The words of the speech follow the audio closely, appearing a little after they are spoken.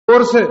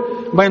زور سے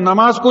میں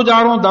نماز کو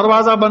جا رہا ہوں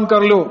دروازہ بند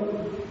کر لو,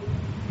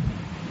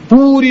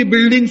 پوری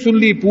بلڈنگ سن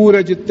لی,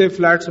 پورے جتنے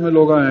فلیٹس میں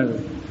لوگ آئے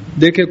ہیں,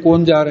 دیکھے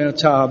کون جا رہے ہیں,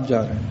 اچھا آپ جا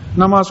رہے ہیں,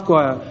 نماز کو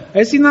آیا,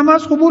 ایسی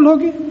نماز قبول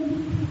ہوگی؟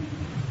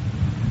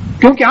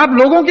 کیونکہ آپ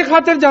لوگوں کی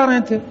خاطر جا رہے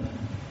تھے.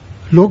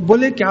 لوگ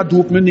بولے کیا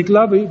دھوپ میں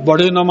نکلا بھائی,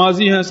 بڑے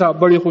نمازی ہیں صاحب,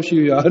 بڑی خوشی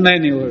ہوئی.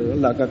 نہیں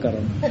اللہ کا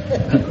کرم.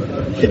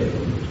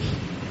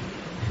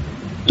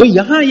 تو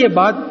یہاں یہ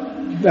بات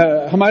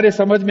ہمارے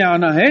سمجھ میں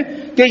آنا ہے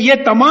کہ یہ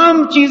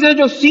تمام چیزیں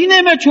جو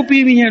سینے میں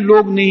چھپی ہوئی ہیں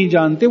لوگ نہیں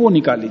جانتے, وہ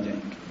نکالی جائیں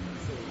گی.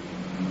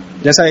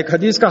 جیسا ایک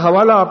حدیث کا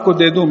حوالہ آپ کو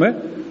دے دوں میں,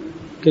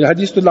 کہ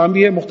حدیث تو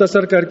لمبی ہے,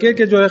 مختصر کر کے,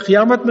 کہ جو ہے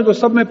قیامت میں جو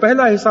سب میں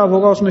پہلا حساب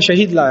ہوگا اس میں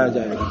شہید لایا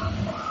جائے گا.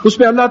 اس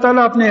پہ اللہ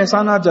تعالیٰ اپنے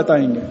احسانات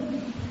جتائیں گے,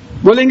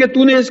 بولیں گے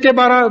تو نے اس کے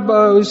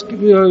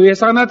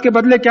احسانات کے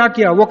بدلے کیا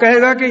کیا؟ وہ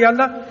کہے گا کہ یا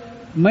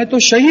اللہ میں تو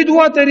شہید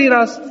ہوا تیری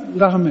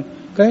راہ میں.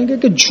 کہیں گے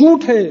کہ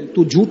جھوٹ ہے,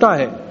 تو جھوٹا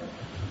ہے.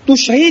 تو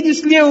شہید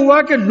اس لیے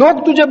ہوا کہ لوگ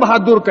تجھے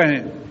بہادر کہیں,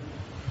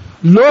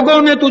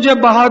 لوگوں نے تجھے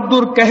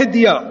بہادر کہہ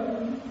دیا,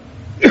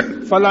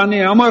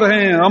 فلانے امر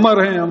ہیں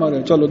امر ہیں امر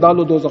ہیں, چلو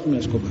ڈالو دوزخ میں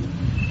اس کو.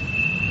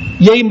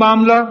 یہی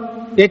معاملہ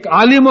ایک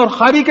عالم اور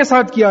قاری کے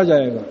ساتھ کیا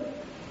جائے گا.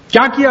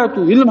 کیا کیا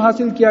تو؟ علم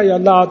حاصل کیا, یا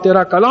اللہ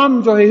تیرا کلام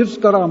جو ہے حفظ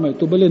کرا میں.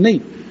 تو بولے نہیں,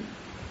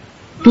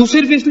 تو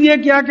صرف اس لیے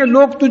کیا کہ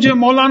لوگ تجھے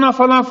مولانا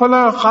فلاں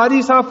فلاں,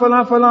 قاری صاحب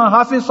فلاں فلاں,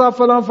 حافظ صاحب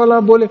فلاں فلاں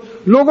بولے,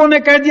 لوگوں نے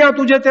کہہ دیا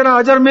تجھے تیرا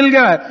اجر مل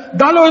گیا ہے,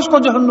 ڈالو اس کو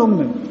جہنم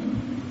میں.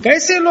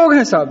 کیسے لوگ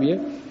ہیں صاحب یہ؟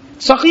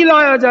 سخی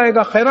لایا جائے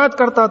گا, خیرات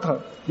کرتا تھا.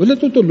 بولے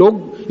تو لوگ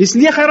اس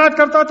لیے خیرات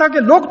کرتا تھا کہ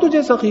لوگ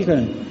تجھے سخی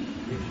کہیں.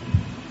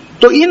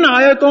 تو ان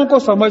آیتوں کو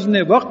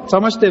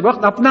سمجھتے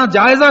وقت اپنا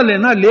جائزہ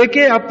لینا, لے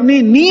کے اپنی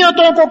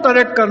نیتوں کو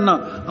کریکٹ کرنا,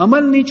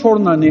 عمل نہیں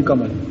چھوڑنا, نیک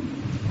عمل.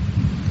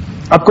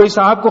 اب کوئی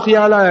صاحب کو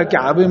خیال آیا کہ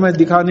ابھی میں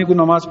دکھانے کو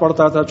نماز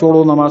پڑھتا تھا,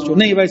 چھوڑو نماز چھوڑو.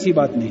 نہیں, ویسی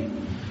بات نہیں ہے.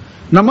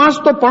 نماز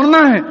تو پڑھنا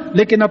ہے,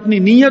 لیکن اپنی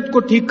نیت کو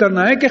ٹھیک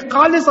کرنا ہے کہ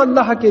خالص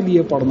اللہ کے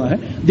لیے پڑھنا ہے,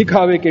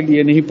 دکھاوے کے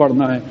لیے نہیں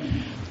پڑھنا ہے.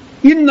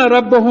 ان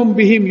ربہم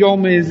بہم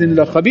یومئذ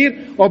لخبیر,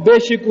 اور بے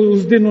شک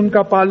اس دن ان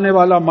کا پالنے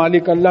والا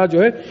مالک اللہ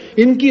جو ہے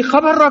ان کی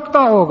خبر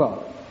رکھتا ہوگا.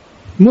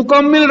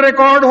 مکمل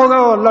ریکارڈ ہوگا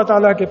اللہ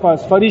تعالیٰ کے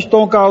پاس,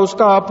 فرشتوں کا, اس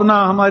کا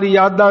اپنا, ہماری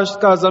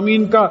یادداشت کا,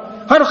 زمین کا,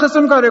 ہر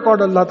قسم کا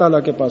ریکارڈ اللہ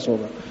تعالیٰ کے پاس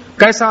ہوگا.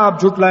 کیسا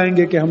آپ جھٹلائیں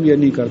گے کہ ہم یہ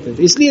نہیں کرتے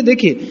تھے؟ اس لیے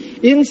دیکھیے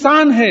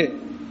انسان ہے,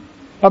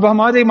 اب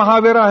ہمارے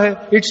محاورہ ہے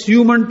اٹس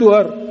ہیومن ٹو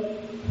ارن,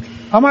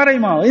 ہمارا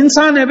ہی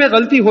انسان ہے,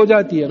 غلطی ہو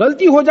جاتی ہے.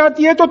 غلطی ہو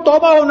جاتی ہے تو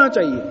توبہ ہونا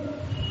چاہیے.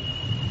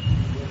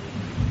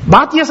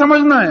 بات یہ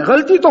سمجھنا ہے,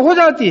 غلطی تو ہو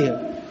جاتی ہے.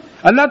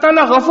 اللہ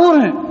تعالیٰ غفور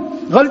ہیں,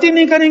 غلطی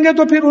نہیں کریں گے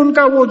تو پھر ان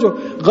کا وہ جو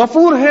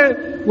غفور ہے,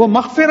 وہ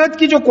مغفرت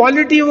کی جو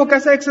کوالٹی ہے وہ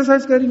کیسے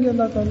ایکسرسائز کریں گے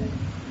اللہ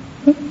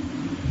تعالیٰ؟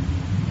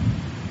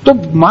 تو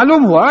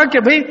معلوم ہوا کہ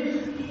بھئی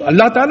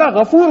اللہ تعالیٰ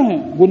غفور ہیں,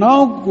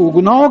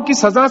 گناہوں کی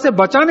سزا سے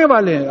بچانے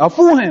والے ہیں,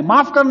 عفو ہیں,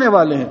 معاف کرنے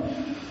والے ہیں.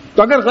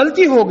 تو اگر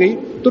غلطی ہو گئی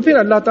تو پھر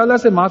اللہ تعالیٰ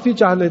سے معافی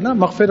چاہ لینا,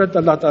 مغفرت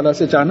اللہ تعالیٰ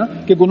سے چاہنا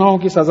کہ گناہوں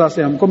کی سزا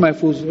سے ہم کو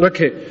محفوظ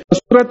رکھے.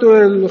 سورۃ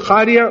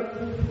القاریہ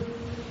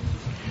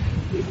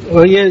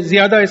یہ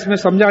زیادہ اس میں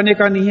سمجھانے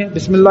کا نہیں ہے.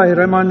 بسم اللہ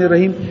الرحمن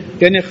الرحیم,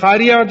 یعنی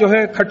خاریہ جو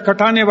ہے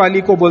کھٹکھٹانے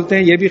والی کو بولتے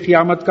ہیں. یہ بھی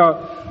قیامت کا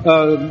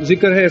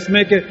ذکر ہے اس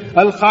میں کہ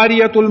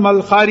الخاریۃ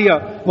الملخاریہ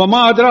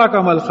وما ادراک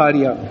ما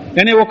الخاریہ,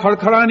 یعنی وہ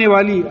کھڑکھڑانے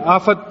والی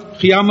آفت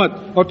قیامت,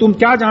 اور تم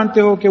کیا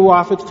جانتے ہو کہ وہ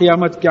آفت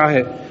قیامت کیا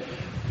ہے.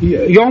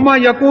 یوم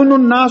یکون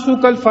الناس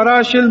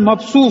کالفراش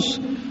المبثوث,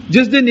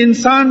 جس دن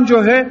انسان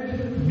جو ہے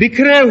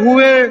بکھرے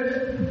ہوئے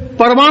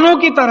پروانوں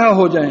کی طرح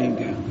ہو جائیں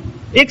گے.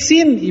 ایک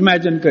سین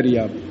امیجن کریے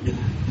آپ,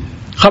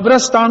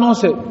 قبرستانوں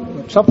سے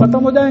سب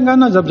ختم ہو جائے گا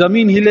نا, جب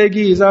زمین ہلے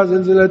گی, اذا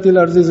زلزلت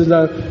الارض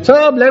زلزالها,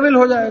 سب لیول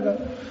ہو جائے گا.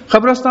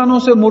 قبرستانوں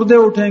سے مردے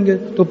اٹھیں گے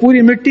تو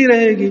پوری مٹی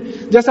رہے گی.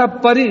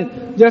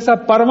 جیسا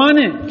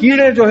پروانے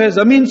کیڑے جو ہے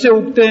زمین سے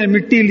اگتے ہیں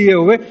مٹی لیے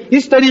ہوئے,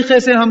 اس طریقے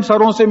سے ہم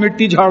سروں سے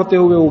مٹی جھاڑتے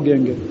ہوئے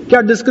اگیں گے.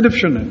 کیا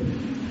ڈسکرپشن ہے.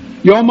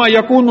 یوم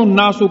یکون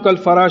الناس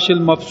کالفراش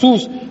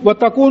المبثوث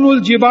وتکون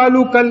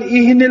الجبال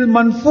کالعہن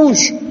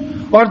المنفوش,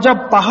 اور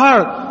جب پہاڑ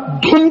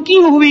دھنکی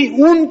ہوئی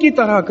اون کی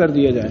طرح کر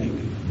دیے جائیں گے.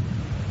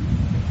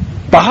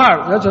 پہاڑ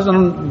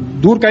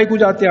دور کہیں کو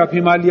جاتے ہیں آپ,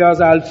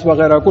 ہمالیاز, الپس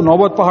وغیرہ کو,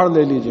 نوبت پہاڑ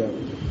لے لیجیے,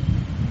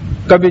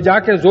 کبھی جا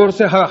کے زور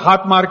سے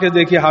ہاتھ مار کے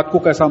دیکھیے ہاتھ کو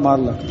کیسا مار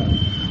لگتا ہے.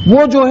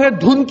 وہ جو ہے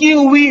دھنکی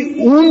ہوئی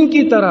اون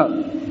کی طرح,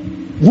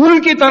 وول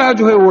کی طرح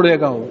جو ہے اڑے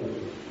گا. وہ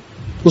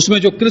اس میں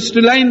جو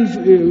کرسٹلائن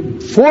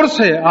فورس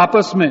ہے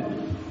آپس میں,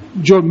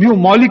 جو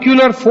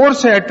مالیکولر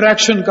فورس ہے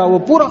اٹریکشن کا, وہ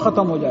پورا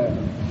ختم ہو جائے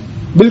گا,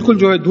 بالکل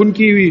جو ہے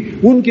دھنکی ہوئی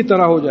اون کی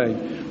طرح ہو جائے گی.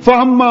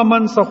 فَأَمَّا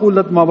مَنْ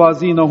ثَقُلَتْ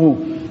مَوَازِينُهُ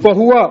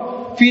فَهُوَ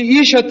فِي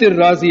عِيشَةٍ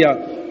رَاضِيَةٍ,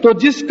 تو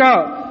جس کا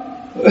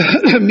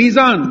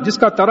میزان, جس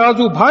کا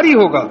ترازو بھاری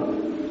ہوگا,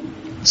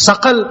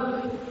 ثقل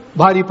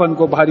بھاری پن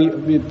کو بھاری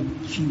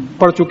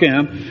پڑھ چکے ہیں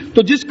ہم,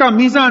 تو جس کا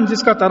میزان,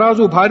 جس کا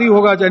ترازو بھاری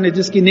ہوگا, یعنی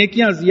جس کی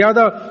نیکیاں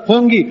زیادہ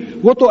ہوں گی,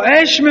 وہ تو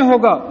عیش میں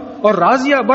ہوگا. اور راضیہ